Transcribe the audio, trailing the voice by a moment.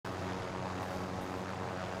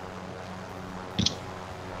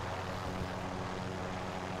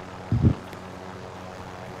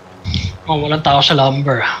Oh, walang tao sa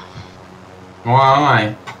lumber. Mukha nga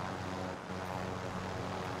eh.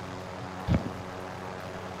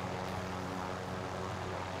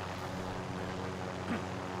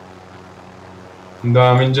 Ang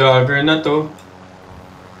daming jogger na to.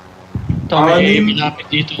 Ito, may malapit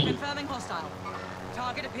dito.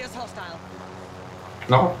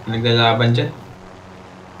 Naku, naglalaban dyan.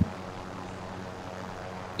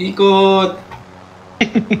 Ikot!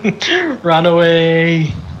 Run away!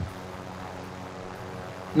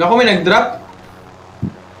 Naku, may nag-drop.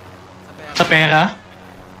 Sa pera?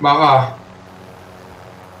 Baka.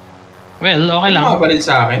 Well, okay lang. Makapalit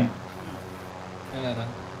sa akin.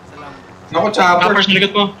 Naku, chopper. Chopper sa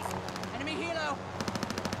likod mo.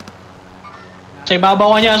 Sa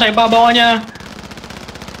ibabaw niya, sa ibabaw niya.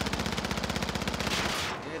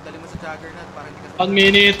 Dali mo sa Juggernaut para hindi ka... 1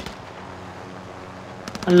 minute.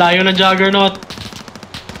 Ang layo ng Juggernaut.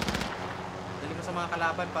 Dali mo sa mga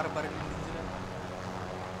kalaban para barilin din sila.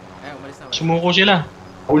 Ay, umalis na. Sumuko sila.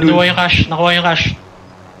 Nakuha yung cash, nakuha yung cash.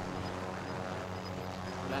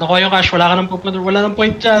 Nakuha yung cash, wala ka nang pupunta, wala nang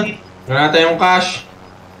point dyan. Wala tayong cash.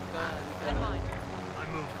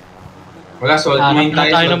 Wala, salt mine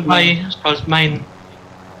tayo. Tayo ng buy, salt mine.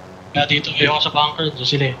 Kaya dito kayo sa bunker, doon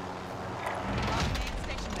sila eh.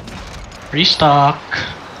 Restock.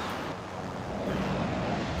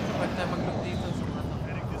 Pwede tayo mag-look dito sa mga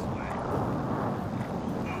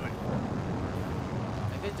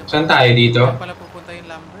to. Saan tayo dito? Saan pala pupunta yung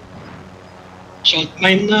lumber? Salt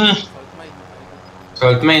mine na. Salt mine.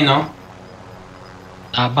 Salt mine, no?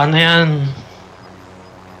 Laban na yan.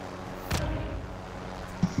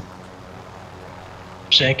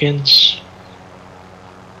 Seconds.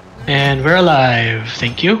 And we're alive.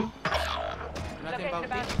 Thank you.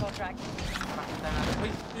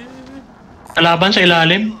 Kalaban sa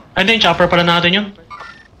ilalim. Ano yung chopper pala natin yun?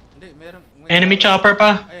 Hindi, meron. Enemy chopper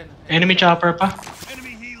pa. Enemy chopper pa.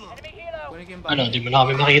 Ano, di mo na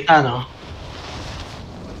kami makita, no?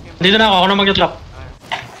 Dito na ako. Ako na mag-drop.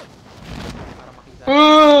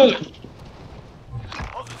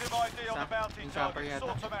 Yung chopper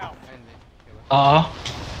yata. Oo.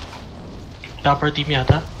 Chopper team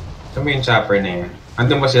yata. Saan ba yung chopper na yun?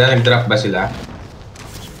 Andun ba sila? Nag-drop ba sila?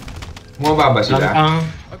 Bumaba ba sila? Oh,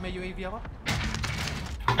 may UAV ako.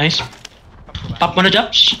 Nice. Pop mo na,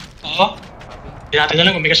 Japs. Oo. Hindi natin na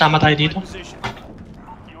lang kung may kasama tayo dito.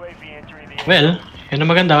 Well, yun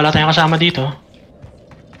ang maganda. Wala tayong kasama dito.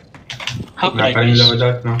 How could I Wala pa rin miss?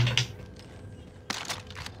 loadout, no?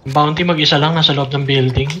 Bounty mag-isa lang nasa loob ng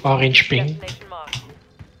building. Orange ping.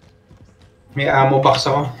 May ammo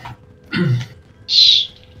box ako.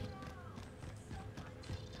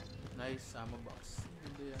 Nice, ammo box.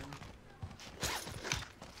 Hindi yan.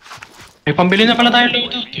 May pambili na pala tayo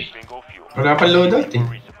loadout eh. Wala pa loadout eh.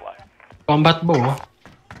 Combat bow.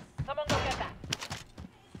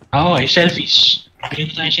 Ah, okay, selfies.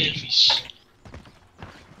 Bili na tayo selfies.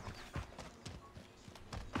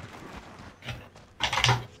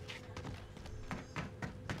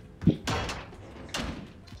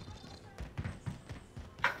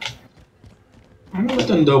 Ano ba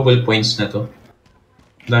itong double points na to?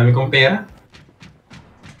 Dami kong pera.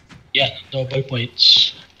 Yan, double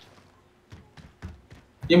points.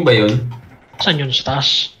 Yun ba yun? Saan yun sa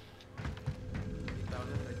taas?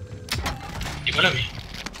 Hindi ko alam eh.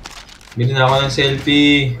 Bili na ako ng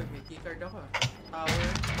selfie. Wait, may keycard ako. Tower.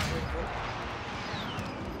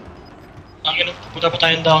 Angin, pupunta pa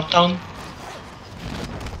tayong downtown.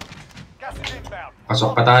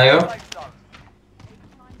 Pasok pa tayo.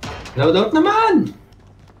 Loadout naman!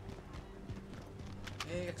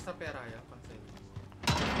 Eh, extra pera yan. Pang sa'yo.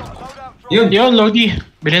 Yun! Yun, Lodi.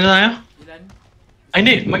 Bili na tayo. Ilan? Ay,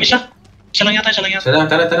 hindi. Mag-isa. Isa lang yata, isa lang yata.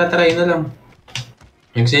 Tara, tara, yun na lang.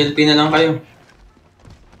 Yung selfie na lang kayo.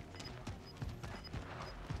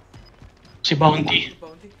 Si Bounty.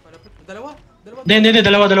 Bounty. Malapit. Dalawa. Hindi.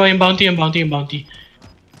 Dalawa yung Bounty.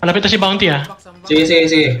 Malapit na si Bounty ah. Box, ang box.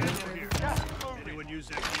 Sige.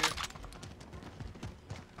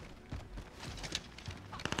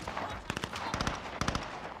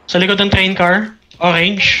 Sa likod ng train car.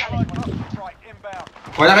 Orange.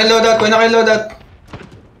 Wala kayong loadout.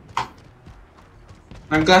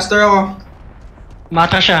 Nag-cluster ako.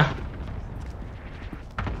 Mata siya.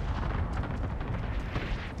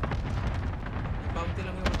 Bounty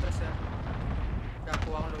lang yung atras yan.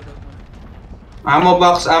 Kakuha ko loadout mo. Ammo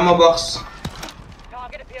box.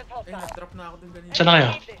 Eh, nag-drop na ako dun ganyan. Saan na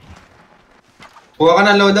kayo? Kuha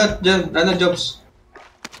ka ng loadout dyan. Ano, Jobs?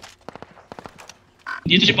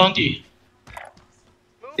 Dito si Bounty.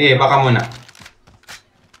 Baka muna.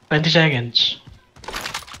 20 seconds.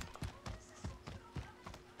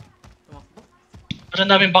 Tumakbo. Ang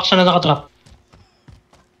daming box na nakatrap.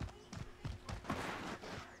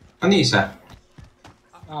 Ano yung isa?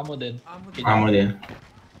 Amo din. Amo din.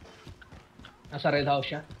 Nasa red house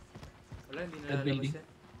siya. Wala, hindi na Red building. lalabas yan.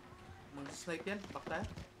 Mag-snipe yan, back tayo.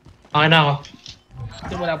 Okay na ako.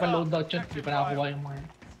 Kasi wala pa loadout yun. Hindi pa nakakuha yung mga yan.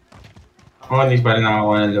 Oo, hindi pa rin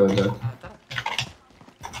nakakuha ng loadout. Tara.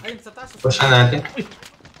 Ayun, sa taas. Push na natin. Sa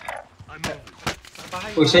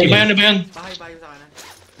bahay. Uy, Iba yun, iba yun. Bahay sa kanan.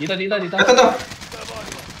 Dito. Ito.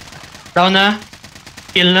 Down na.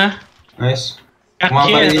 Kill na. Nice. Mga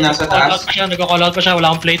pa rin nasa taas. Nagko-call out pa siya,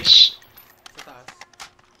 wala akong plates. Sa taas.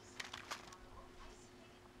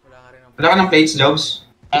 Wala nga rin ang Wala ka ng plates, Lobs?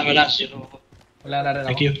 Wala, zero. Wala na rin ako.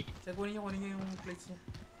 Thank you. Sige, kunin niyo yung plates niya.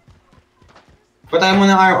 Patay mo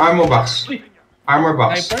ng armor box. Uy! Armor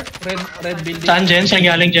box. Sniper? Red building. Saan, Jen? Saan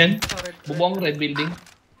galing, Jen? Ito, red. Bubong, red building.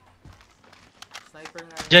 Sniper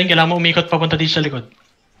nga. Jen, kailangan mo umikot papunta dito sa likod.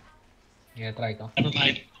 Yeah, try ko. Ano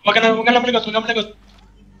tayo? Huwag ka na malikot.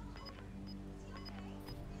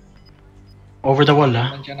 Over the wall,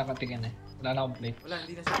 ha? Saan siya nakatingin eh. Wala na akong plate. Wala,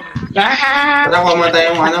 hindi na siya kunin. Patay ko muna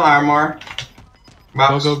tayong armor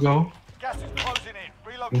box. Go.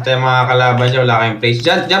 Hintay mga kalaban siya, wala kayong plates.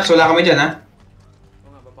 Japs, wala kami dyan, ha?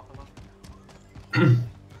 Oo nga, babak naman.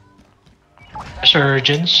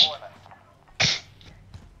 Surgeons.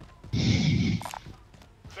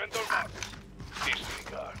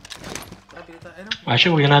 Tara, bilita. Ano?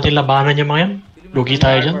 Actually, huwag na natin labanan yung mga yan. Lugi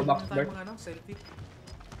tayo dyan. Armor box, Tayo Bert. mga selfie.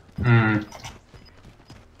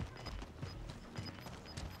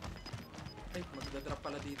 Ay, magdadrop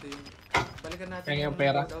pala dito yung... Balikan natin Kaya yung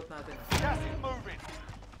pera. loadout natin.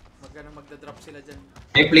 Magdadrop sila dyan.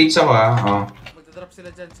 May plates ako, ha? Oo. Magdadrop sila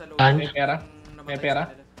dyan sa loadout. Saan? May pera? Yung namatay May pera? sa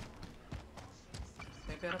kanila.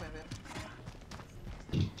 May pera.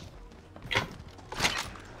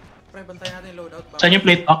 Pre, bantayan natin yung loadout. Saan yung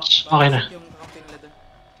plate box? Okay na. Yung kakampi nila dun.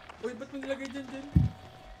 Uy, ba't may nilagay dyan?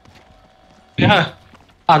 Yeah.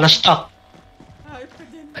 Na-stuck. Ayop ka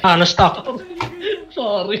dyan. Na-stuck.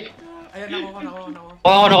 Sorry. Ayan, nako. Ako.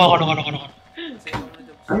 Sige, ako na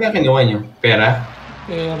jobs. Ano yung kinuha nyo? Pera?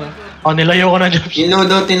 Pera. Nilayo ko na dyan. Yung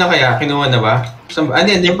loadout nila kaya, kinuha na ba? Saan ba?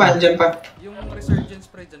 Andyan pa. Yung resurgence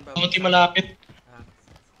spray dyan ba? Bounty malapit. Ah,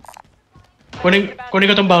 Kunin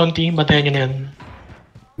ko tong bounty. Bantayan nyo na yan.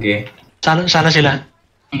 Okay. Sana sila.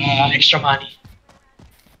 Extra money.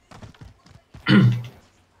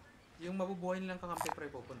 yung mabubuhay nilang kakampi pre,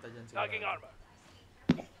 pupunta dyan sila.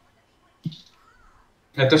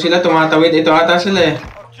 Ito sila, tumatawid. Ito ata sila eh.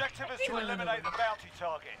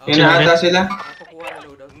 Yan na ata sila. Nakukuha na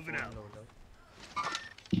loadout.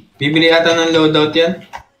 Bibili ata ng loadout yan.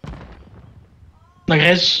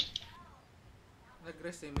 Nag-res?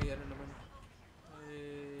 Nag-rest eh, may ano naman.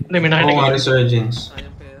 Hindi, may Oo nakinig nga, ko. resurgence.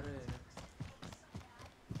 Sayang pera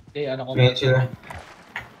eh. Ano ko. Ngayon sila.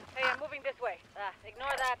 Hey, I'm moving this way.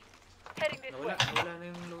 Ignore that. Heading this way. Nawala na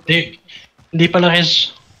yung loadout. Hindi pala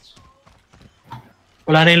res.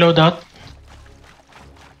 Wala na yung loadout.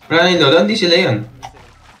 Wala na yung loadout, hindi sila yun.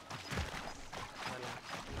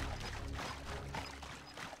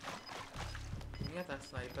 Ingat ha,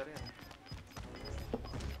 sniper yan.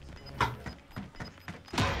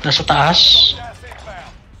 Nasa taas.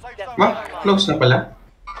 Ma, close na pala.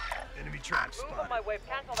 Move on my way.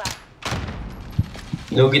 Cancel that.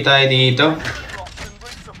 Lugi tayo dito.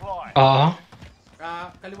 Oo.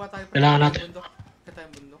 Kaliwa tayo pre. Kailangan natin. Bundok. Kaya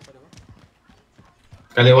tayong bundok, kaliwa.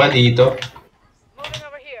 Kaliwa dito. Moving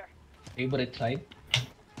over here. Favorite side.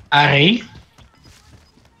 Aray.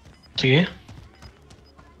 Sige.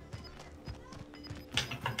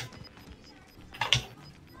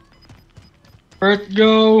 Bert,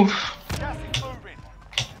 go!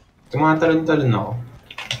 Tumatalon-talon ako.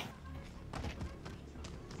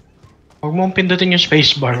 Huwag mong pindutin yung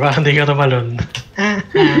spacebar baka hindi ka tumalon.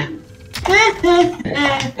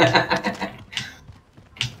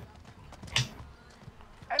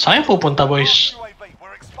 Saan pupunta, boys?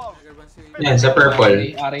 Nag-urban si... Yan, sa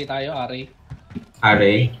purple. Aray tayo, aray.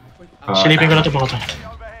 Array. Uy, Silipin ko na ito mga to.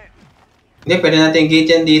 Hindi, pwede natin gate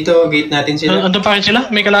yan dito. Gate natin sila. Andun pa rin sila?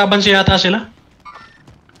 May kalaban siya yata sila?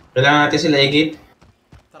 Kailangan natin sila i-gate.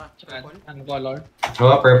 tara, Saan? purple. Anong color?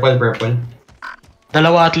 Oo, purple.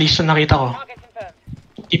 Dalawa at least na nakita ko. Target confirmed.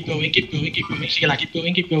 Keep going. Sige lang, keep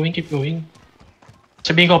going.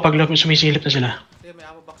 Sabihin ko pag sumisilip na sila. Sige, may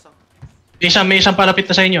ammo box ako. May isang palapit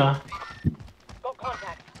na sa inyo, ah. Got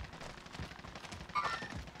contact.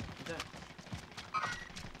 Dyan.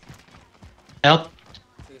 Help.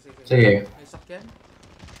 Sige. May sakyan.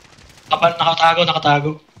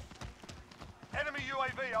 Nakatago.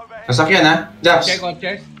 Nasakyan ha? Japs.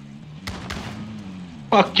 Check.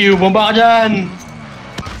 Fuck you, bomba ka dyan!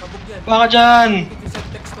 Sabog yan. Bomba ka dyan! 57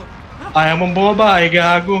 Ayaw mong bumaba,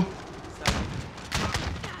 gago.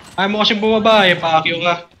 Ayaw mo kasing bumaba, pakakyo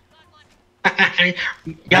ka.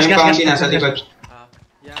 Gas, Ayun gas, pa gas. ang nasa likod.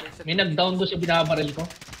 Yari sa... May nag-down doon sa binabaril ko.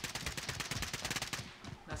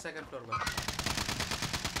 Nasa second floor ba?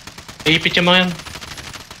 Iipit yung mga yan.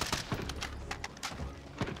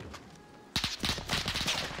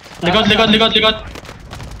 Likod.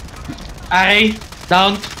 Aray,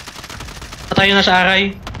 down. Patayin na sa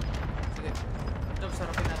aray. Sige. Job,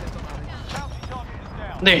 sarapin natin itong ari.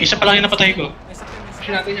 Hindi, isa pa lang yung napatay ko. May sakyan, may Push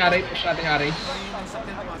sakyan. natin yung Aray, push natin yung Aray. May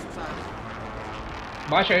sakyan pumasok sa ari.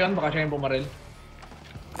 Baka siya yung bumaril.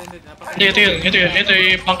 Hindi, napakita. Hindi, ito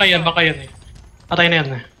yung bangkay yan eh. Patay na yan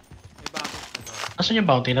eh. May bago. Nasaan yung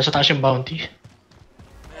bounty? Nasa taas yung bounty.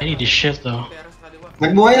 I need this shit though. Pera sa kaliwa.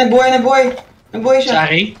 Nagbuhay siya. Sa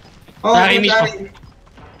aray? Oo, Sa aray mismo.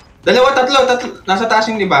 Dalawa, tatlo. Nasa taas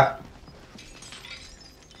yung, di ba?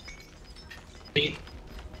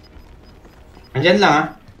 Andyan lang, ha?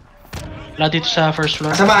 Wala dito sa first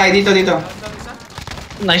floor. Nasa bahay, dito. Down isa?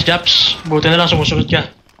 Nice jobs. Buti na lang sumusunod ka.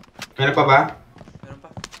 Meron pa ba? Meron pa.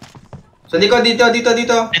 Sa likod, dito.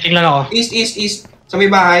 Waiting lang ako. East. Sa may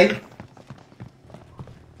bahay.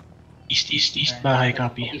 East. Bahay,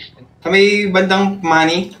 copy. Sa may bandang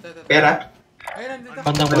money. Pera. Ayun, nandito.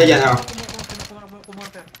 Bandang Ano dyan, oh? Kumuha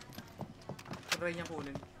pera. Try niya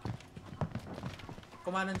kunin.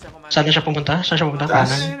 Kumanan siya. Saan siya pumunta? Taas.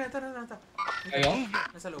 Kanan. Ayun, ito. Ayo.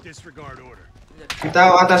 Nasa loob. Disregard order. May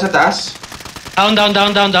tao ata sa taas. Down.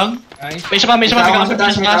 Nice. May isa pa. May tao Bigyan sa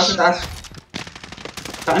taas, may tao sa taas.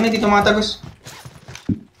 Saan na dito matagos?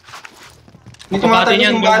 Dito Pagpapati matagos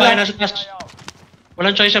niyan, yung buong bahay bala. nasa taas.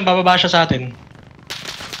 Walang choice yan, bababa siya sa atin.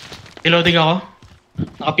 Reloading ako.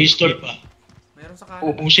 Naka-pistol pa. Meron sa kanan.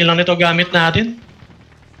 Ubusin lang nito gamit natin.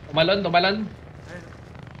 Tumalon. Ayun.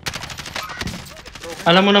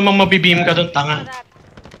 Alam mo namang mabibeam ka doon, tanga.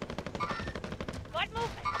 What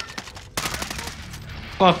movement?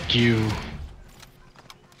 Fuck you.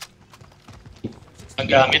 Ang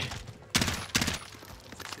gamit. 16.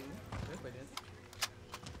 Okay, pwede yan.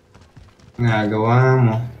 Nagawa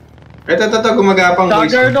mo. Ito, gumagapang boys.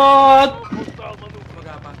 Juggernaut!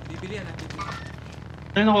 Magapa. Bibili yan, ha?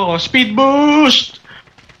 Bibili. Ayun ako, speed boost!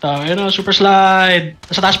 Ayun o, super slide.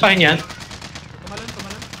 Nasa taas pa rin yan. Tumalon.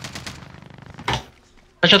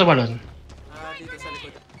 Saan siya tumalon? Dito sa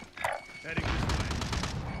likod. Heading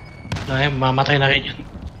this way. Ay, mamatay na rin yan.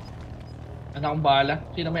 Ano akong bahala?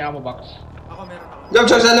 Sino may ammo box? Ako, meron ako. Job,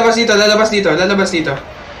 lalabas dito.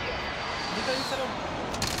 Dito yung sa loob.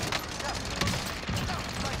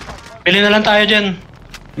 Bili na lang tayo dyan.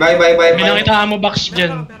 Bye. Bili lang kita ammo box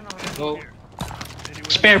dyan. Meron ako. Go.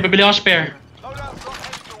 Spare, bibili ako spare.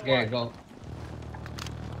 Okay, go.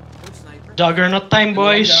 Good sniper. Juggernaut time,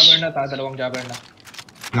 boys. Dalawang juggernaut.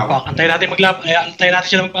 Nako. Fuck, antayin natin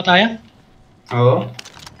sila magpatayan. Oo.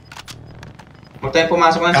 Huwag tayong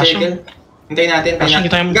pumasok ng Kaso- circle. Hintayin natin. Kaso hindi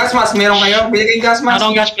tayo- Gas mask, meron kayo? Bili kayong gas mask.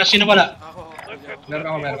 Anong gas plus? Sino pala? Ako. Meron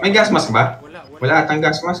ako. May gas mask ba? Wala. Wala atang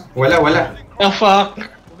gas mask. Wala. Oh, fuck.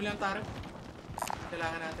 Bumili ang turret.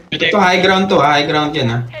 Kailangan natin. Ito high ground to, high ground yan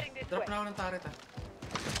ha. Heading this Drop way. na ako ng turret, ha.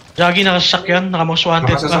 Jaggy, nakasasakyan. Naka-most wanted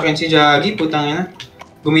pa. Makasasakyan si Jaggy, putang ina.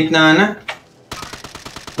 Gumitna na.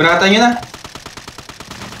 Banatan nyo na.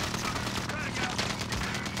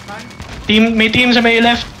 Saan? May team sa may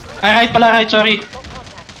left. Ay, right, sorry.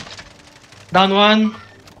 Down one.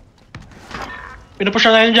 Pinupush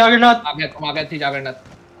na tayo ng Juggernaut. Umagat si juggernaut.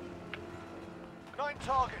 9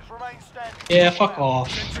 targets remain standing. Yeah, fuck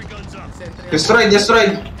off. Sentry guns up. Sentry. Destroyed.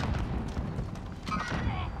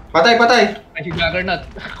 Patay. Ay, si juggernaut.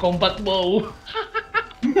 Combat bow.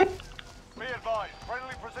 Be advised,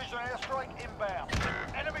 friendly precision airstrike inbound.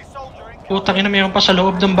 Enemy soldier incoming. Putang ina, mayroon pa sa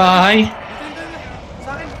loob ng bahay. Dito.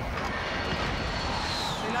 Sa akin.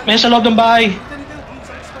 May sa loob ng bahay.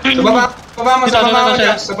 Dito. Sa baba mo, Dito, sa baba mo, dito,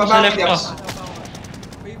 Jax. Sa sa baba mo, left Jax. ko.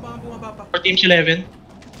 May mga bumaba pa. For teams 11.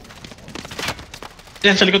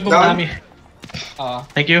 Yan, sa likod mo Down. marami.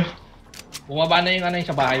 Thank you. Bumaba na yung ano yung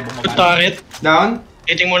sa bahay. Good Bumaba na. target. Down.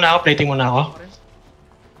 Plating muna ako. Ako rin.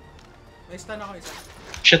 May stun ako isa.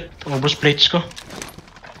 Shit, ubos plates ko.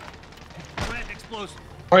 Plant explosive.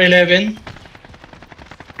 411.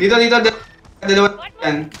 Dito. Dalawa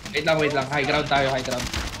yan. Wait lang. High ground tayo, high ground.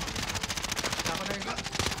 Ako na isa.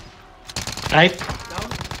 Right. Down.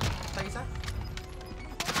 Sa isa.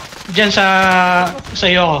 Diyan sa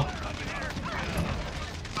iyo ako.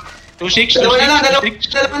 2-6, Dalawa na lang, 2-6.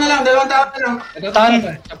 dalawang tao na lang. Ito, Tan.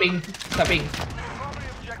 Sa ping.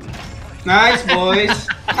 Nice, boys.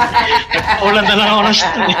 Ulan na lang ako ng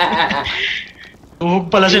stun eh. Tuhog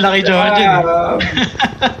pala sila kay Jordan.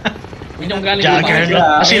 Yun yung galing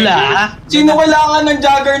Juggernaut pa sila, ha? Sino kailangan ng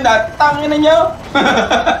Juggernaut? Tangin na nyo!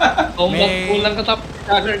 Combat May- kulang ka tapos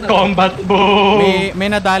Juggernaut. Combat boom!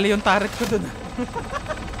 May nadali yung turret ko dun.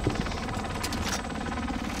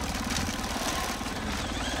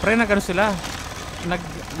 Pre, nagano sila?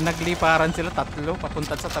 Nagliparan sila tatlo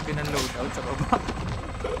papunta sa tabi ng loadout sa baba.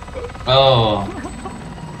 Oo.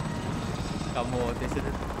 Kamote sila.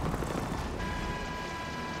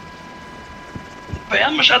 Kaya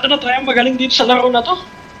masyado na tayong magaling dito sa laro na to.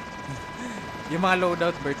 Yung mga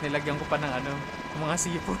loadout, Bert, nilagyan ko pa ng mga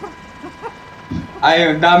C4.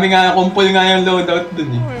 Ay, dami nga, kumpul nga yung loadout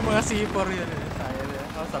dun eh. Yung mga C4 yun eh. Tayo na.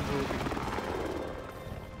 Ako sa buti.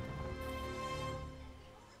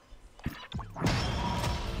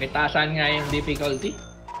 May taasan nga yung difficulty.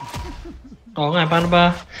 Oo nga, paano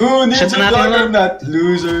ba? Who needs Set a natin Juggernaut?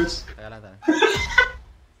 Losers.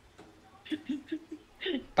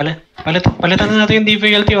 Palitan na natin yung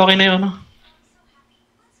difficulty, okay na yun, no?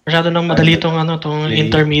 Masyado nang madali tong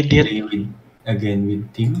intermediate. Play with, again with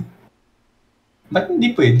team? Ba't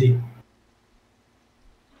hindi pwede?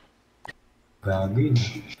 Gago yun.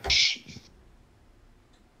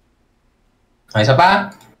 Ay, isa pa?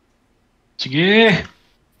 Sige!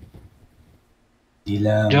 Di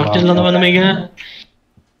lang. Georgian lang naman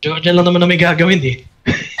na may gagawin eh.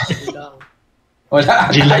 Wala.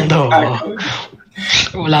 Di lang daw.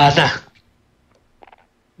 Wala na.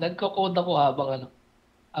 Nagko-code ako habang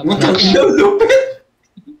Lupit!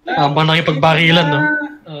 Habang nakipagbarilan, no?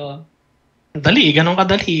 Oo. Dali, ganun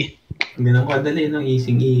kadali. Ganun kadali, no?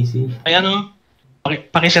 Easy. Ay ano,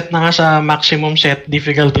 pakiset na nga sa maximum set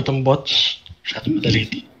difficulty itong bots. Masyado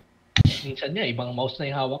madali. Minsan niya, ibang mouse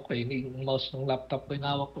na yung hawak ko. Yung mouse ng laptop ko yung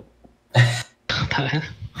hawak ko.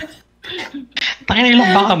 Takin na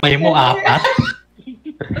ilang ba kamay mo? 4?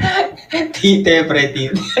 Tite, pre,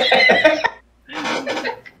 tite.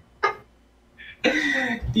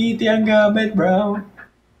 Tite ang gamit, bro.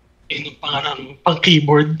 Pang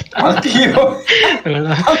keyboard. Ang keyboard.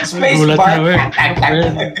 Ang spacebar.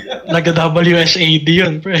 Nag-WSAD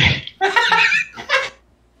yun, pre.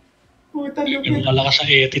 Puta lupit. Wala ka sa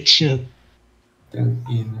edits yun.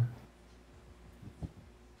 Tangina.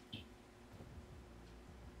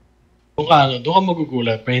 Doon ka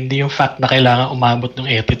magugulat, pero hindi yung fact na kailangan umabot ng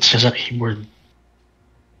edits siya sa keyboard.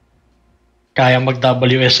 Kaya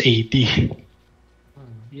mag-WSAD.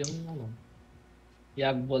 Yung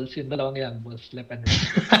Yag balls, yung dalawang yag balls, left and right.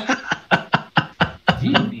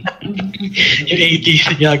 Yung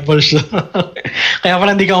 80 yag balls. Kaya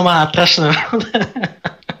pala hindi ka umaatras, no?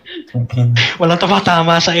 Walang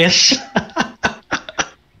tumatama sa S.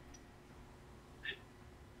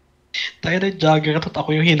 Tayo na jugger at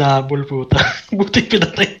ako yung hinabol, puta. Buti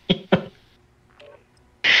pinatay.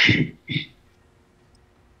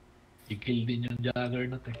 Gigil din yung jugger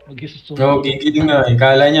na tayo. Mag-isusunod. Oo, gigil nga eh.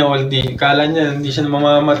 Kala niya hindi siya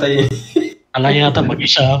mamamatay. Alam niya yata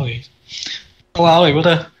mag-isa ako eh. Tawa ako eh,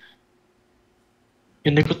 puta.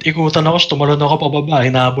 Inikot-ikutan ako, tumalon ako pababa,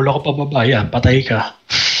 hinabol ako pababa, yan, patay ka.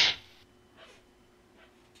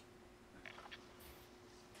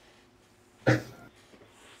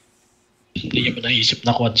 Hindi niya ba naisip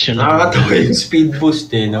na quad siya lang? Nakakatawa yung speed boost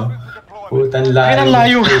eh, no? Putan layo. Ay, ang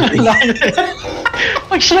layo. Layo.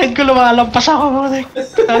 Pag-slide ko, lumalampas ako.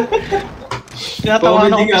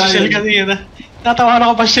 Tinatawanan ko pa si Shell kanina. Tinatawanan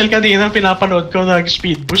ko pa si Shell kanina, pinapanood ko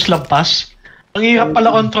nag-speed boost, lampas. Ang hirap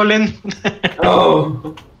pala kontrolin.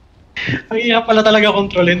 Oo. Ang hirap pala talaga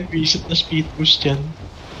kontrolin. Visit na speed boost yan.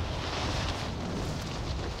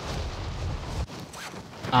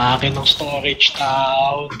 Akin ng storage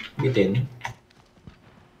town. Bitin.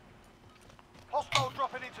 Hostile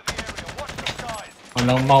dropping into the area. Watch the skies.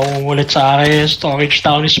 Walang mauulit sa akin. Storage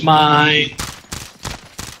town is mine.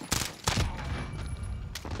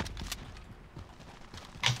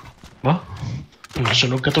 Ba?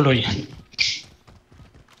 Nasunog ka tuloy.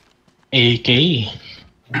 AK.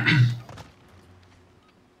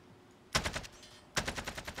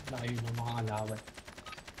 Layo ng mga alawan.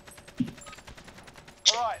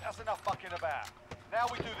 Alright, that's enough fucking about.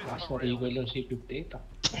 Now we do this Mas for real. regular C58 ah.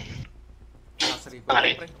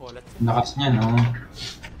 Alin? Lakas niya, no?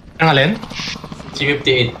 Ang alin?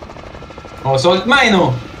 C58. Oh, salt mine,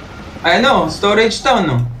 no? Ay, ano? Storage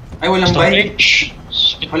town, no? Ay, walang buy. Storage.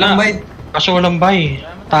 Walang buy. Kaso walang buy.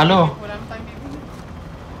 Talo.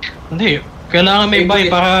 Hindi. Kailangan may buy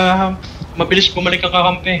para mabilis bumalik ang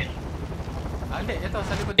kakampi. Hindi, ito,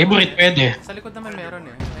 sa likod. Favorite pwede. Sa likod naman meron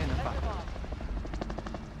eh. Ayun, pa.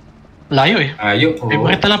 Layo eh. Ayo, oh.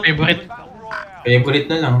 Favorite na lang, favorite. Favorite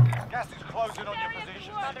na lang. Gas is closing on your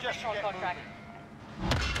position. Suggest you get moving.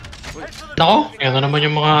 Nako, yan na naman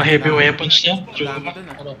yung mga heavy weapons niya. Dami dun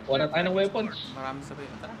ah. Ano, wala tayo ng weapons. Marami sabay.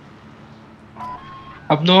 Tara.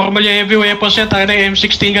 Abnormal yung heavy weapons niya. Tayo na yung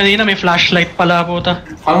M16 kanina, may flashlight pala puta.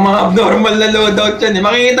 Ang mga abnormal na loadout yan eh.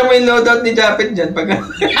 Makikita mo yung loadout ni Japet dyan pag...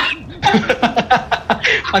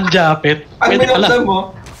 Panjapit. Pag Pwede pala. minuksan mo,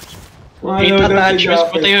 mga 8 loadout ni attachments,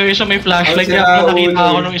 Japet. puta yung isa may flashlight. Ang Kaya sira nakita ulo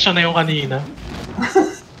ako eh. nung isa na yung kanina.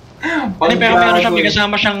 Pang Pero meron siya, may gago eh.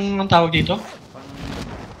 kasama siyang ang tawag dito.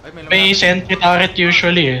 Ay, may May lumalapit. sentry turret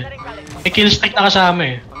usually eh. May kill streak na kasama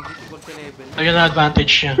eh. Pang difficulty level. So yun ang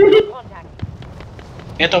advantage niya. Contact.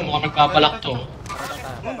 Eto, mukhang nagpapalak to.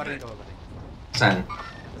 Tara, babaril ka. Saan?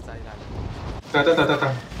 Sa ilalim. Ito.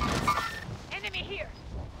 Enemy here.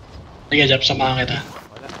 Sige, Jap, samahan kita.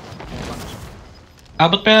 Wala.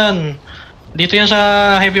 Abot pa yan. Dito yan sa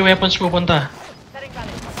heavy weapons pupunta. Setting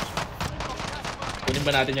balance. Kunin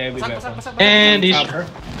ba natin yung heavy Pasag, weapons? pasag. Eh, di... Cover.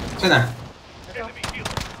 Saan na?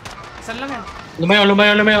 Isan lang yan.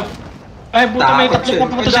 Lumayo. Ay, buta may Takot tatlo siya. pa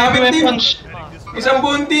pupunta sa heavy Madami din. weapons. Isang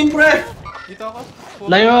buong team, pre! Dito ako.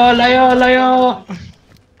 Layo.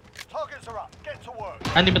 Targets are up. Get to work.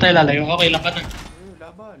 Ah, hindi ba tayo lalayo? Okay, laban na.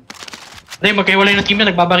 Laban. Hindi, magkaiwalay na team yan.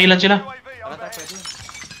 Nagbabarilan sila. UAV Tara, overhead. pwede yun.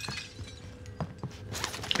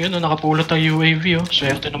 Yun, oh, nakapulot ang UAV, oh.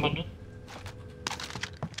 Swerte naman nun.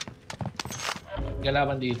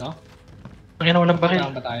 Galaban dito. Ang ina, walang baril.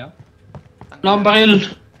 Kasama ba tayo? Wala akong baril.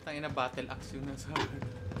 Tangina battle axe yun nasa akin.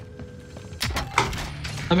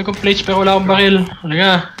 Dami kong plates pero wala akong baril.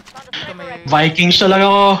 Halika. Dito may... Vikings talaga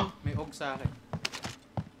ako. May og sa akin.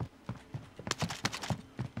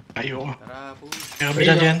 Ayo. Tara, po. Kaya ba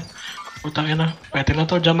dyan yan? Putang ina. Pwede na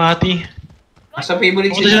to, Jamati. Nasa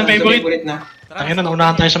favorite Pumunta siya ng nasa favorite. na. Tara, Tangina,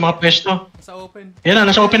 naunahan tayo sa mga pwesto. sa open. Yan na,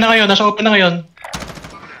 nasa open na ngayon.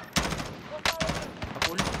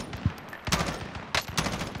 Kapul.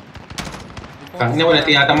 Kanya wala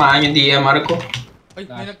tinatamaan yung DMR ko. Ay,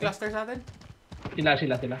 may nag-cluster sa atin. Sila.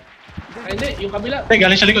 Ay, hindi. Yung kabila. Eh,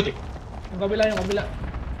 galing sa likod eh. Yung kabila.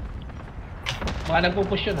 Mga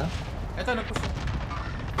nagpo-push yun, ha? Eto, nag-push.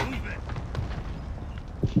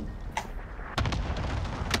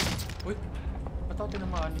 Uy, ba't ako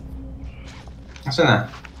tinamaan? Nasaan na?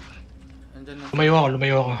 Andyan lang.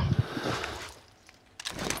 Lumayo ako.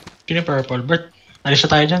 Sino yung purple? Bert, alis na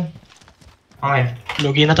tayo dyan. Okay.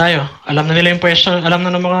 Lugi na tayo. Alam na nila yung pwesto. Alam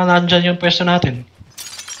na ng mga nandyan yung pwesto natin.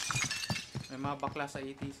 May mga bakla sa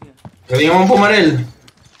ATC ah. Galing mo pumaril.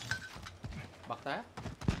 Back tayo?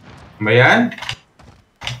 Ba yan?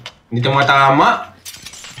 Hindi tumatama.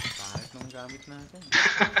 Kahit nung gamit natin.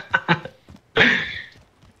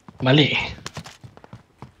 Mali.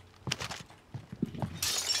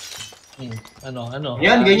 Ano?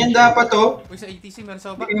 Yan, ganyan dapat to. Uy, sa ATC meron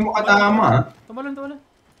sa baba. Hindi mo katama. Tumalon.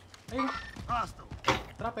 Ayun.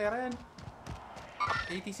 Tara, pera yan.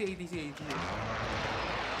 ATC.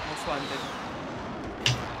 Most wanted.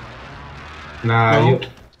 Layo.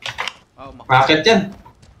 Oh, Bakit yan?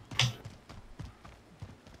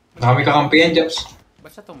 Nakami kakampihan, Japs.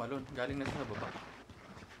 Ba't siya tumalon? Galing na siya sa baba.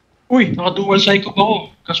 Uy, naka-dual psycho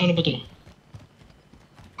ako. Kaso ano ba to?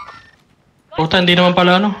 Puta, hindi naman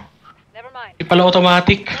pala ano. Never mind. Hindi pala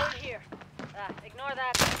automatic. Hold here. Ignore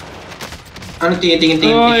that. Ano tingin?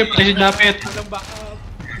 Uy, pati si Japet. Walang backup.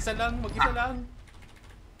 Mag-isa lang.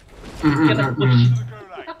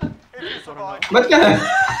 If you survive, Ba't ka?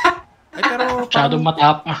 Ay, pero Masyadong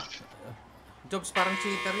matapa. Jobs parang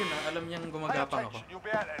cheater yun ah. Alam niyang pay gumagapang ako. attention. You'll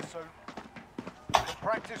be out there soon.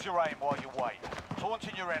 Practice your aim while you wait.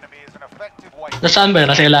 Taunting your enemy is an effective way. Nasaan ba yun?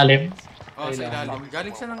 Nasa ilalim? Oh, sa ilalim.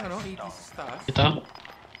 Galing siya ng ano, ATC sa taas. Ito?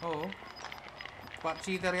 Oo.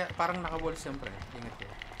 Cheater yan. Parang naka-wall siyempre. Ingat ko.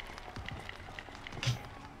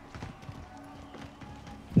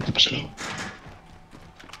 Dito pa sila.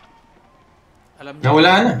 Alam niya.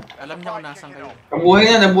 Nawala na. Alam niya kung nasan kayo.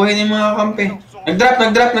 Nabuhay na yung mga kampi.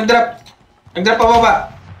 Nag-drop pa baba.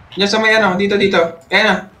 Diyan sa may ano, dito. Ayan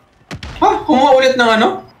na. Ha? Kumuha ulit ng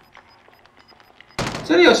ano?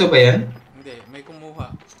 Seryoso ba yan? Hindi, may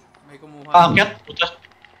kumuha. Kakakyat? Puta.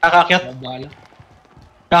 Kakakyat? Bala.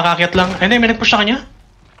 Kakakyat lang. Ay, hindi, may nag-push sa kanya?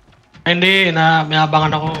 Ay, hindi. May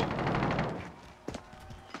abangan ako.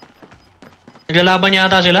 Naglalaban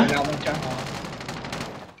yata sila? Galaban siya.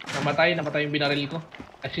 Namatay yung binaril ko.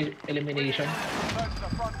 Kasi elimination. Return to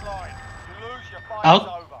the front line. You lose, your fight Out?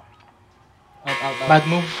 is over. Out. Bad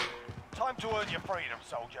move. Time to earn your freedom,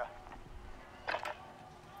 soldier.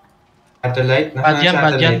 Satellite? Bad yan,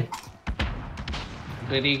 bad yan.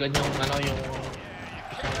 Nagre-recon yung Stand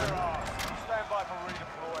by for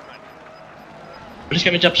redeployment. Bilis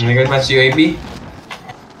kami, Chaps. Nag-advance UAV?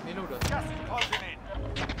 May load out. Gas is closing in.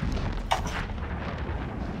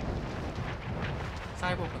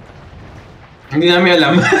 Saan kayo pupunta? Hindi namin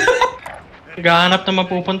alam. Naghahanap na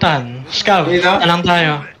mapupuntahan. Scout, Dito? alang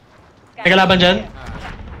tayo. May kalaban dyan?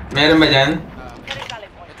 Meron ba dyan?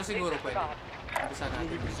 Ito siguro pwede. Umpisa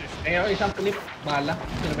natin. Ngayon, isang clip. Bala.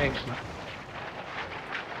 Sino may extra?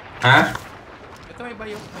 Ha? Ito may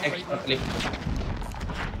bayo. May Extra bayo. clip.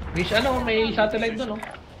 May satellite doon, no?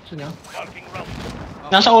 Gusto niya?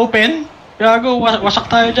 Nasa open? Gago, wasak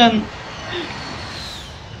tayo dyan.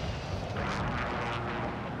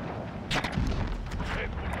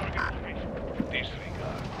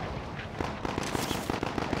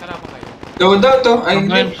 Kalaban kayo. Daw to. Ay, Okay.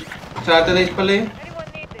 hindi. Satellite pala yun. Anyone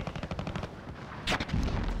need this?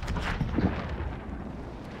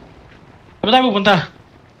 Saan tayo pupunta?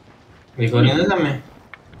 Hindi ko rin alam eh.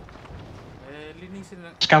 Linisin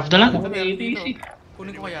lang. Scout na lang? Ito May meron dito. ATC.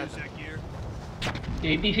 Kunin ko kaya.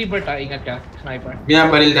 ATC, Bert, ingat ka. Sniper.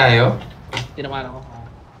 Binabaril tayo? Tinamaan ako.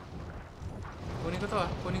 Kunin ko to ah.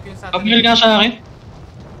 Kunin ko yung satellite. Pabigil ka sa akin?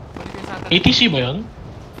 Kunin ko yung satellite. ATC ba yun?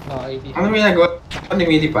 Oo, ATC. Ano ginagawa?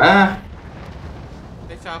 Hindi pa.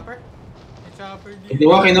 May chopper? May chopper dito.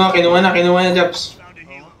 Kinuha na, Japs.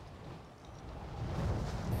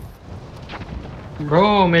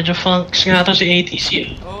 Bro, medyo funks nga to si ATC.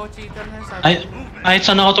 Oh, cheater na sabi. Ay, kahit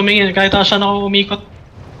saan ako tumingin, kahit saan ako umikot,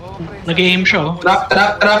 Oh, okay. nag-aim siya, oh. Truck,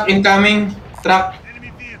 incoming. Truck.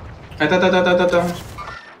 Ito.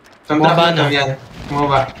 Isang truck Bumaba na to, na. yan.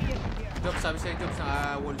 Bumaba. Jobs, sabi sa'yo, Jobs,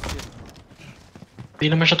 wolves yun. Hindi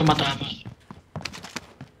naman siya tumatama.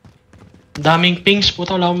 Daming pings,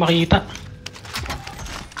 puta, wala akong makita.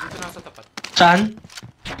 Dito na ako sa tapat. Yan Saan?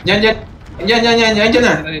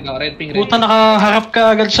 na. Red ping, red. Puta, nakaharap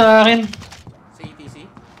ka agad sa akin. Sa ETC?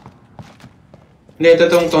 Hindi, ito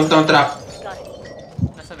tong truck.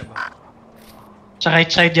 Nasaan na ba? Sa right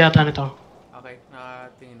side yata nito. Okay,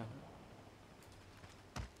 nakatingin ako.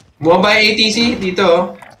 Bumaba yung ATC dito, oh.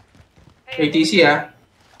 ATC, ah.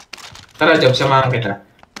 Tara, Job, samahan kita.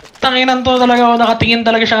 Tanginan to talaga, oh, nakatingin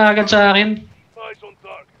talaga siya agad sa akin. Eyes on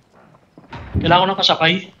target. Kailangan ko nang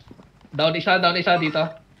kasakay. Down isa dito.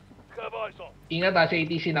 Have eyes on. Ingat ha, sa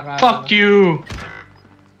ATC naka... Fuck you!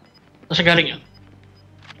 Nasa galing yan.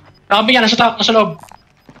 Kakampi yan, nasa loob.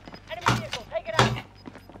 Enemy vehicle, take it out.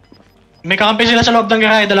 May kakampi sila sa loob ng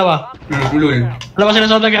garahe, dalawa. Ulul. Dalawa sila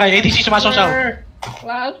sa loob ng garahe, ATC sumasaw-saw.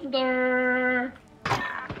 Cluster!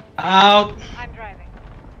 Out! I'm driving.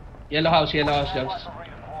 Yellow house, Jobs.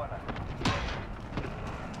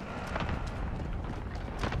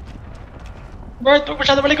 Bert, huwag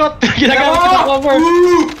masyado malikot! Ginagawa ko sa cover!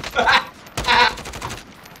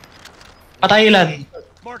 Patay ilan?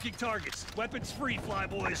 Marking targets. Weapons free,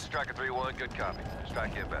 flyboys. Striker 3-1, good copy.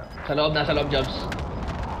 Strike inbound. Nasa loob, Jobs.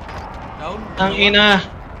 Down? Ang ina.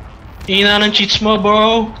 Ina ng cheats mo,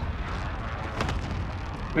 bro.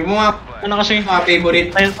 May mga Ano kasi? favorite.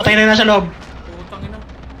 Patay na nasa loob. Putang ina.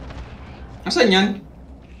 Nasaan yan?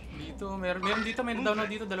 Dito, meron dito, may down na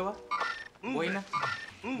dito, dalawa. Buhay na.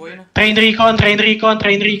 Train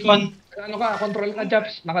recon. Ano ka, control ka,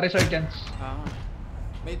 Jobs. Naka-resurgence. Ah.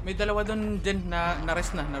 May dalawa doon dyan na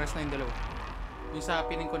na-rest na yung dalawa. Yung sa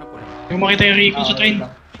piling ko na pula. Yung makita yung recon sa train.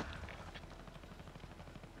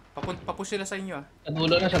 Papush sila sa inyo ah.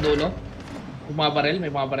 Sa dulo.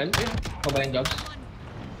 May mga barel. Ito ba yung Jobs?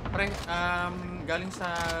 Pre, galing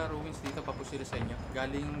sa ruins dito, papush sila sa inyo.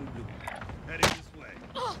 Galing blue. Heading this way.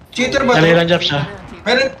 Cheater ba Dali to? lang, Japs, ha?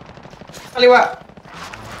 Meron. Kaliwa.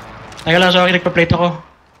 Teka lang, sorry, nagpa-plate ako.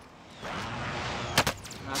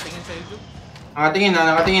 Nakatingin sa'yo, Job.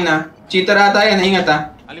 Nakatingin na. Cheater ata yan, ingat ha.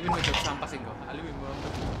 Alibin mo, Job, sampasin ko. Alibin mo.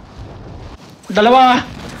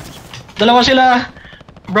 Dalawa sila.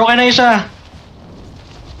 Broken na isa.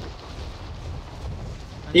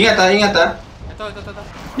 Ingat ha. Ito.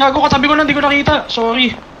 Gago, katabi ko na, hindi ko nakita.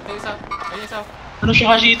 Sorry. Ito isa. Ayun isa. Ano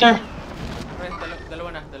siya ka-cheater? Pre,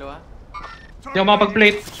 dalawa. Hindi ako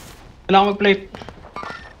makapag-plate. Kailangan mag-plate.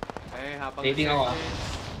 Eh, habang... Dating ako, ah.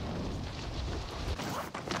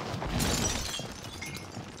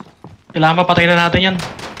 Kailangan mapatay na natin yan.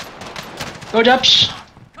 Go, Japs!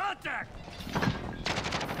 Contact!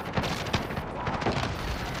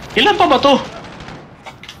 Ilan pa ba to?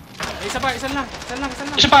 Eh, isa lang.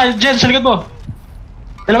 Isa pa, Jen, sa likod mo.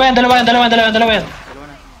 Dalawa yan. Dalawa na.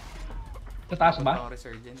 Sa taas ba? Ako,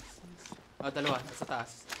 resurgence. Dalawa. Sa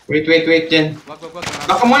taas. Wait, Jen. Wag.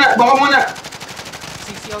 Baka muna.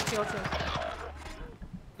 See out.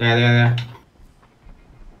 Teka.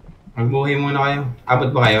 Magbuhay muna kayo.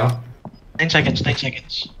 Abot ba kayo? 9 seconds.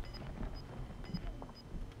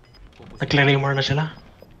 Nag-claymore na sila.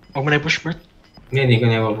 Huwag mo na i-push, Bert. Hindi ko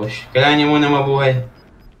na ipapush. Kailangan niyo muna mabuhay.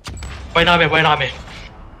 Buhay na kami.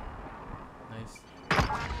 Nice.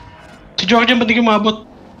 Si Jordan, ba't di ka maabot?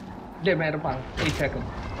 Hindi, meron pa. 8 seconds.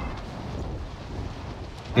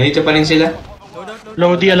 Nandito pa rin sila. Loadout.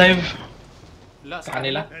 Lodi alive. Wala, Sa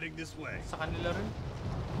kanila. Sa kanila rin.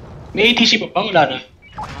 May ATC pa ba? Wala na.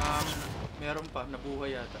 Meron pa,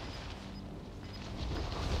 nabuhay yata.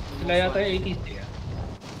 Sila yata yung ATC.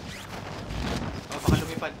 Oh, baka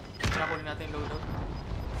lumipad. Tara, kunin natin yung loadout.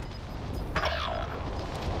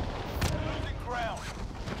 Losing ground.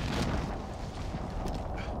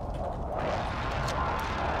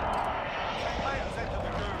 Teammates enter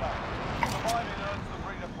the gulag. Surviving earns them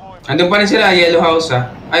redeployment. Andun pa rin sila, yellow house ha.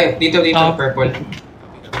 Ay, dito, purple.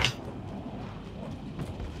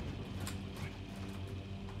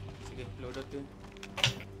 Sige, loadout yun.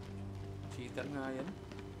 Cheater nga yan.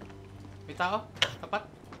 May tao? Tapat?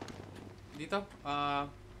 Dito?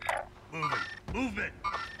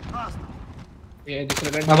 Yeah,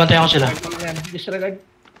 disregard. Babantay ako sila. Disregard mo lang yan. Disregard.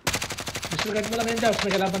 Disregard mo lang yan, Jobs.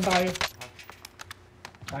 Nagalaban tayo.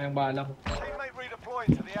 Kayang bahala ko. Teammate redeployed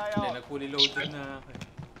to the Hindi, AR. nag-fully loaded na. Okay.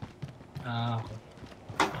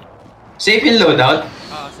 Safe yung loadout.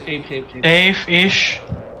 Safe. Safe. Safe-ish.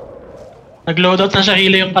 Nag-loadout na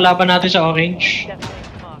sarili yung kalaban natin sa orange. Definitely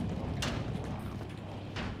marked.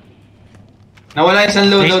 Nawala isang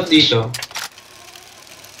loadout dito.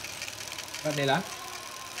 Kanila?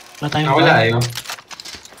 Wala tayong Nawala plan. ayo.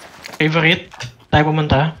 Favorite? Tayo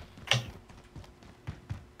pumunta.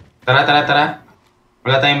 Tara.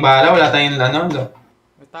 Wala tayong bala, wala tayong ano.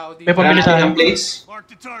 May tao dito. May pabili Kaya natin tayo. ng plates.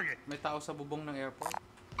 May tao sa bubong ng airport.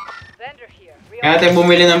 Vendor here. Kaya natin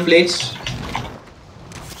bumili ng plates.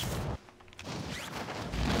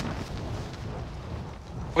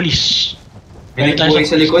 Police. May nagbuhay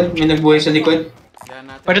sa likod. Yan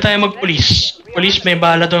natin. Pwede tayo mag-police. Police may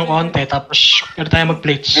bala doon konti. Tapos pwede tayo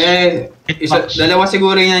mag-plates. Hitbox. Dalawa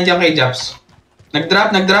siguro yung nandiyan kay Japs.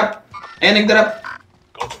 Nag-drop. Ayan, nag-drop.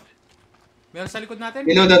 Meron sa likod natin.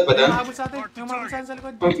 May loadout pa doon? May mahabol sa atin. May mahabol sa atin sa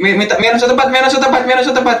likod. Meron sa tapat.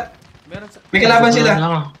 Meron sa... May kalaban sila. Wala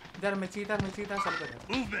lang. Dar, may cheater sa likod.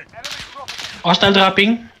 Hostile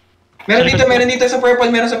dropping. Meron dito sa purple.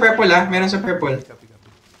 Meron sa purple. Copy.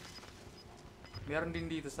 Meron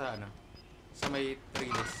din dito sa ano. Sa may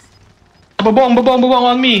trellis. Bubong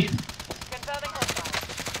on me. Confirming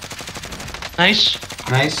hostile.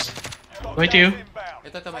 Nice. Wait to you.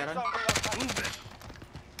 Ito meron.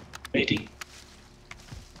 Waiting.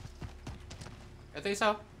 Ito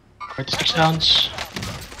isa. 46 rounds.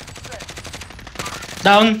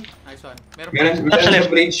 Down. Nice one. Meron That's sa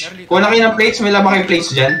left. bridge. Kuha na kayo ng plates. May labang kayo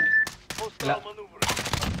plates dyan.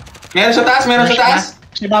 Meron sa taas.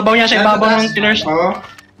 Sa ibabaw niya, sa ibabaw ng pillars. Oo.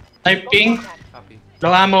 Typing. Copy.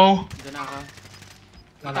 Low ammo. Diyan na ako.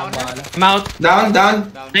 Walang bahala. I'm out. Down. Down.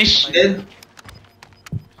 Nice. Okay. Dead.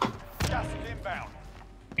 Gas is inbound.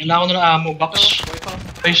 Kailangan ko na ng ammo box. Boy pa.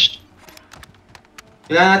 Nice.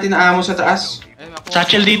 Kailangan natin na ammo sa taas. Ayun, makuha.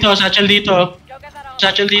 Satchel dito. Go get that armor.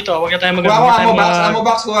 Huwag na tayo Kuha ko ammo box. Ammo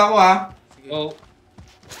box. Kuha ko ha. Go.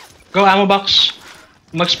 Go ammo box.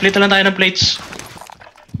 Mag-split na lang tayo ng plates.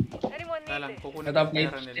 Anyone Kaya lang, need this? kukunin Ito ko yung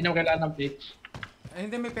plates. pera nila. Sino kailangan ng plates? Ay,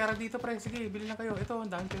 hindi, may pera dito, pre. Sige, bili lang kayo. Ito, ang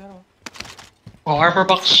dami pera. Oh, armor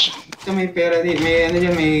box. Ito may pera din. May ano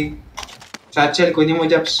dyan. May satchel. Kunin mo,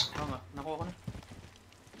 Japs. Oo nga, nakuha ko na.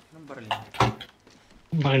 Anong baril niya?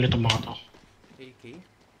 Bakil itong mga to. AK?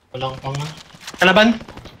 Walang pang... Kalaban.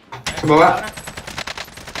 Sa baba.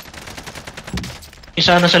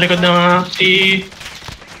 Isa na sa likod ng si...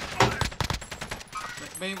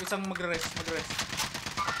 May isang magre-rest.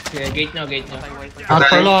 Okay, gate nyo. Patay, wiper. Not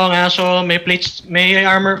for long, so may plates, may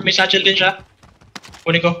armor, may satchel din siya.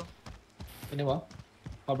 Kunin ko. Ano mo?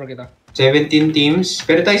 Cover kita. 17 teams.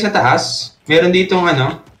 Pero tayo sa taas. Meron ditong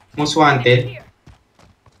ano. Most wanted.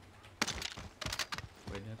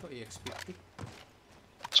 Pwede na to, EX50.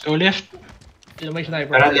 Let's go left. Sino may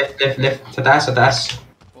sniper? Tara, left. Sa taas.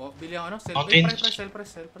 Oh, bili ang ano? Mountains. Sell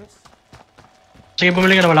price. Sige,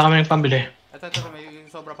 bumili ka na, wala kami ng pambili. Ito, may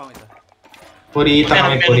sobra pang isa. Purita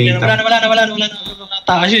kami, Wala purita.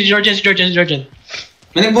 na. Si Georgian.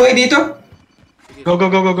 May nagbuhay dito. Sige. Go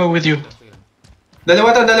with you. Sige.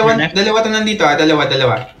 Dalawa to nandito ah. Dalawa.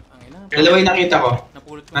 Ang ina. Dalawa yung nakita ko.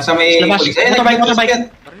 Napulot ko. Nasa may Labas. police. Ayun, Motorbike. nag-scan.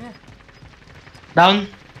 Baril niya. Down.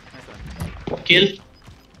 Nice one. Kill.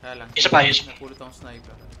 Kaya lang. Isa pa. Napulot akong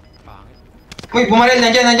sniper. Pangit. Uy, bumaril.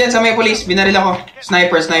 Nandyan sa may police. Binaril ako.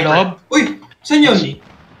 Sniper. Loob. Uy, saan yun?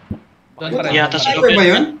 Doon pa rin. Yata sa Sniper ba loob.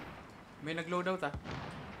 yun? May nag-loadout ah.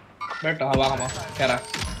 Berto, hawakan mo. Pera.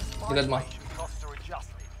 Ligad mo. Costs are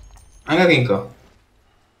adjusted. Ang gagawin ko.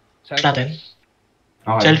 Natin.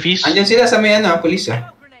 Okay. Selfies. Andyan sila sa may ano, police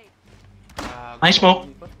ah. Grenade. Nice smoke.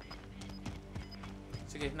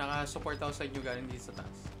 Sige, naka-support ako sa inyo galing dito sa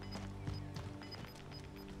taas.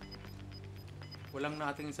 Walang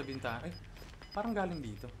nakatingin sa bintana. Ay, parang galing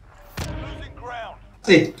dito. Losing ground.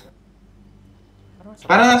 Kasi, Parang sa,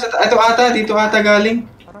 parang nasa, ito ata, dito ata galing.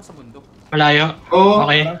 parang sa bundok. Malayo. Oo.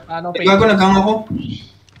 Okay. Ano, Gago, naghang ako.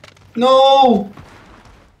 No!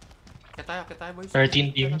 Kaya tayo boys.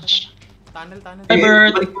 13 teams. Tunnel. Hi,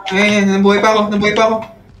 Bert. Nabuhay pa ako.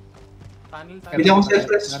 Tunnel. Hindi ako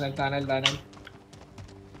selfless. Tunnel.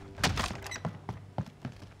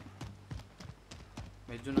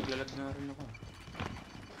 Medyo naglalag na rin ako.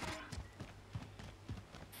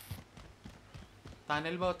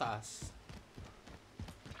 Tunnel ba o taas?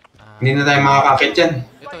 Hindi na tayo makakakit dyan.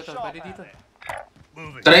 Ito, pwede dito.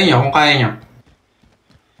 Try nyo kung kaya nyo.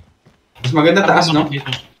 Mas maganda taas, no? Dito.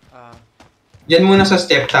 Diyan muna sa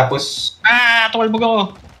step, tapos... Tumalbog ako.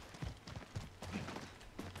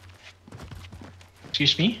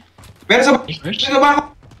 Excuse me? Meron sa... First? Sino ba ako?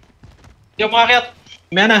 Hindi ako makakyat.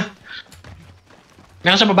 Mena.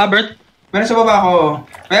 Meron sa baba, Bert. Meron sa baba ako.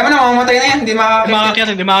 Kaya mo na, mamamatay na yan. Hindi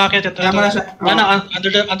makakakit. Hindi makakakyat. Ito. Kaya mo na siya. Wala na,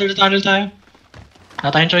 under the tunnel tayo. Wala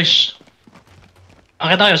tayong choice.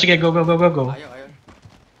 Akit tayo. Sige, go. Ayaw.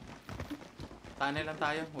 Tunnel lang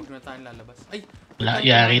tayo. Huwag na tayo lalabas. Ay! Wala,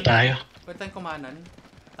 yari tayo. Pwede tayong kumanan.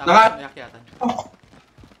 Naka- Tapos umakyatan.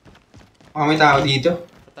 Oh, may tao dito.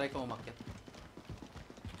 Try ko umakyat.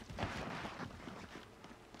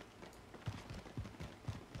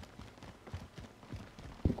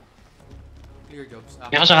 Clear jobs.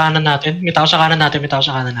 May tao sa kanan natin. May tao sa kanan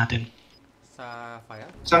natin. Sa fire?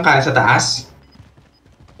 Saan ka? Sa taas?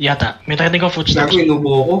 Yata. May tayo ko footsteps. Gago,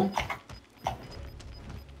 inubo ko.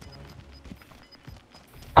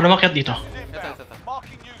 Ano makyat dito? Ito.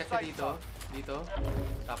 Marking new Check safe dito. zone. Dito.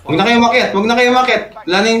 Tapos. Huwag na kayo umakyat.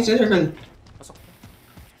 Wala na yung circle. Pasok.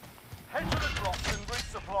 Head to the drops and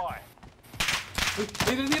resupply. Uy,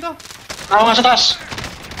 dito. Ako nga sa taas.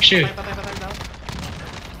 Shit. Patay down.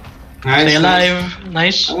 Nice. Stay alive.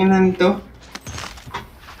 Nice. Ang nanto.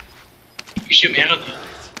 Shit, meron.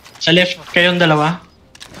 Sa left kayong dalawa.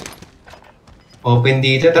 Open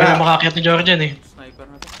dito. Tara, Tara. makakyat ni Jordan eh. Sniper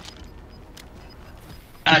na to.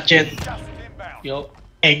 Jen. Just inbound. Yo.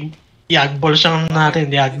 Yagbol siyang natin.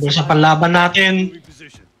 Yagbol sa panlaban natin.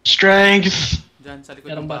 Strength. Diyan, sa likod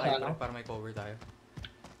Meron ng ba bahay sa ano? para may cover tayo.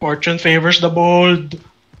 Fortune favors the bold.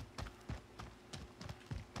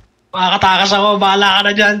 Makakatakas ako. Bahala ka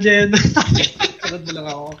na dyan, Jen. Sagad mo lang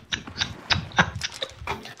ako.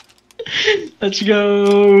 Let's go.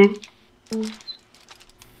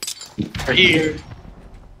 We're here.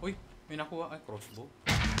 Uy, may nakuha. Ay, crossbow.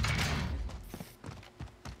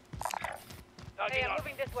 Hey, I'm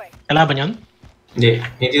moving this way. Kalaban yun?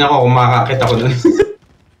 Hindi na ako kumakakit ako dun.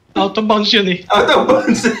 Out of bounds yun eh. Out of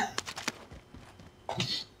bounds.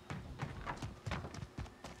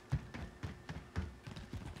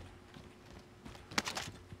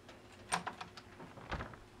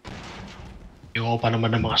 Yung pa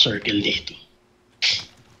naman ng mga circle dito.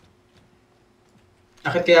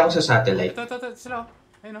 Akit kaya ako sa satellite. Ito. Sila oh.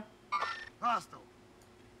 Ayun oh.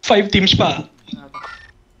 5 teams pa. Ano to?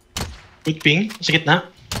 Good ping. Sa gitna.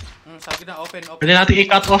 Sabi na open. Pwede natin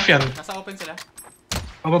i-cut off yan. Nasa open sila.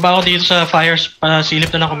 Mababa ako dito sa fires. Pasilip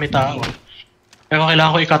na lang kung may tao. Pero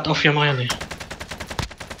kailangan ko i-cut off yung mga yan eh.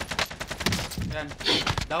 Yan.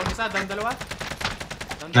 Down isa, down dalawa.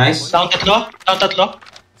 Down Nice. dalawa, Down tatlo? boy.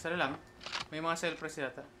 Isa na lang. May mga self-press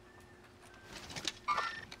yata.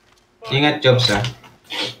 Ingat, Jobs, ha.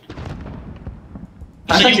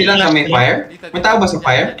 Asan yung sila sa last may team? fire? May tao ba sa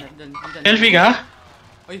fire? Dyan. Selfie ka?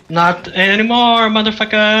 Uy, Not anymore,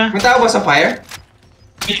 motherfucker. May tao ba sa fire?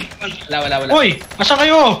 Wala. Hoy! Asa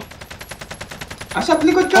kayo? Asa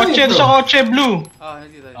likod kami, Kotse bro. sa kotse, blue.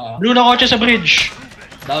 nandito. Oo. Blue na kotse sa bridge.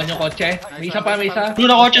 Down yung kotse. May isa.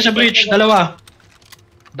 Blue na kotse sa bridge, dalawa.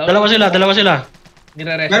 Down. Dalawa sila.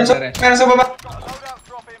 Nire-rest. Meron sa baba. Loadout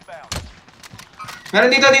drop inbound. Meron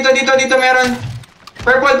dito, meron.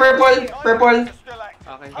 Purple. Still active.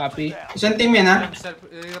 Okay. Copy. Isang team yan, ha?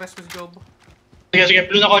 Rest ko si Job. Sige,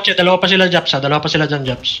 blue na kotse, dalawa pa sila dyan,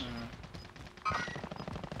 Japs.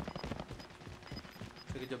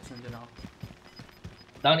 Sige, Jobs, nandiyan ako.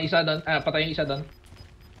 Down isa doon. Patay yung isa doon.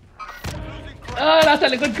 Nasa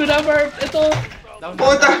likod ko na, Bert. Ito. Down.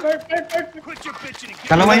 Puta! Bert.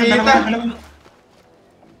 Dalawa yun. Nakita.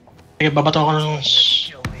 Sige, babato ako ng...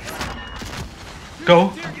 Go.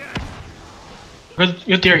 Good,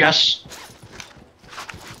 yung tear gas.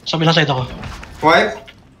 Sa bilang side ako. Wipe.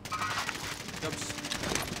 Jobs.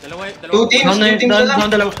 Dalawa. Two teams.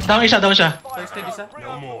 Down isa. First aid isa.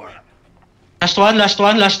 Last one.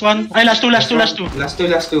 Ay, last two. Last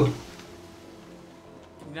two.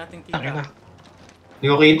 Hindi natin Tangin na. kita. Hindi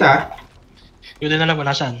ko kita, ha? Yun din alam mo,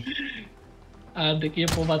 nasaan? Andik yung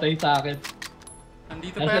pumatay sa akin.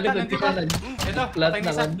 Nandito Nasa pa yata, likod nandito. kita, Ito, flat patay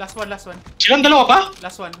na isa. kan. Last one. Silang dalawa pa?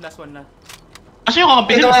 Last one na. Kasi yung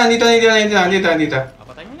kakampi Dito nila. ka, dito.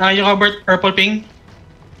 Papatay mo. Nakikita ko purple ping.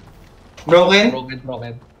 Broken?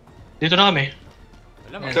 Broken. Dito na kami.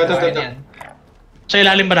 Wala, Yan, Ito. broken yan. Sa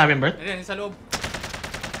ilalim ba namin, Bert? Ayan, sa loob.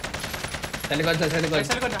 Sa likod. Ay,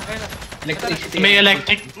 sa likod na. Ayan na. Electricity. May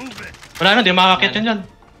electric. Wala na, di makakakit yan dyan.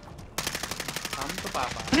 Come to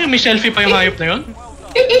Papa. Ano yung may selfie pa yung hayop na yun?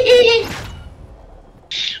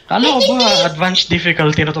 Kala ko ba advanced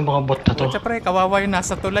difficulty na itong mga bot na to? O, pre, kawawa yung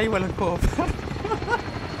nasa tulay, walang cover.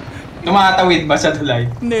 Tumatawid ba sa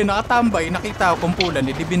tulay? Hindi, nakatambay, nakita ko kumpulan,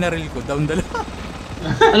 di binaril ko, down dalawa.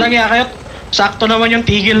 Alam nga kayo, sakto naman yung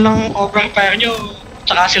tigil ng overall fire nyo.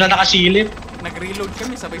 Tsaka sila nakasilip. Nag-reload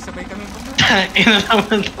kami, sabay-sabay kami. Ina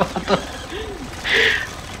naman to.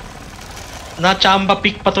 Na-chamba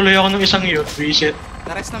pick patuloy ako ng isang yun. Visit.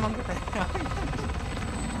 Nares naman kita.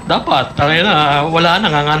 Dapat. Tangay na. Wala na.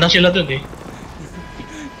 Ngangana sila dun eh.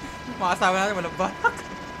 Mga asawa natin, walang back.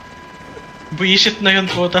 Visit na yun,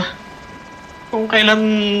 puta. Kung kailan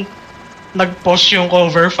nag-pause yung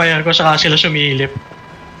cover fire ko saka sila sumilip.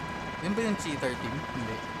 Yun ba yung cheater team?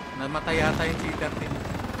 Hindi. Namatay yata yung cheater team.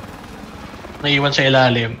 Naiwan sa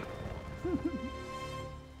ilalim.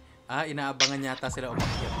 Inaabangan yata sila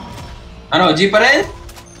umakyat. Ano, G pa rin?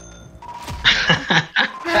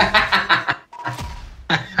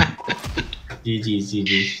 GG.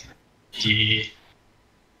 G.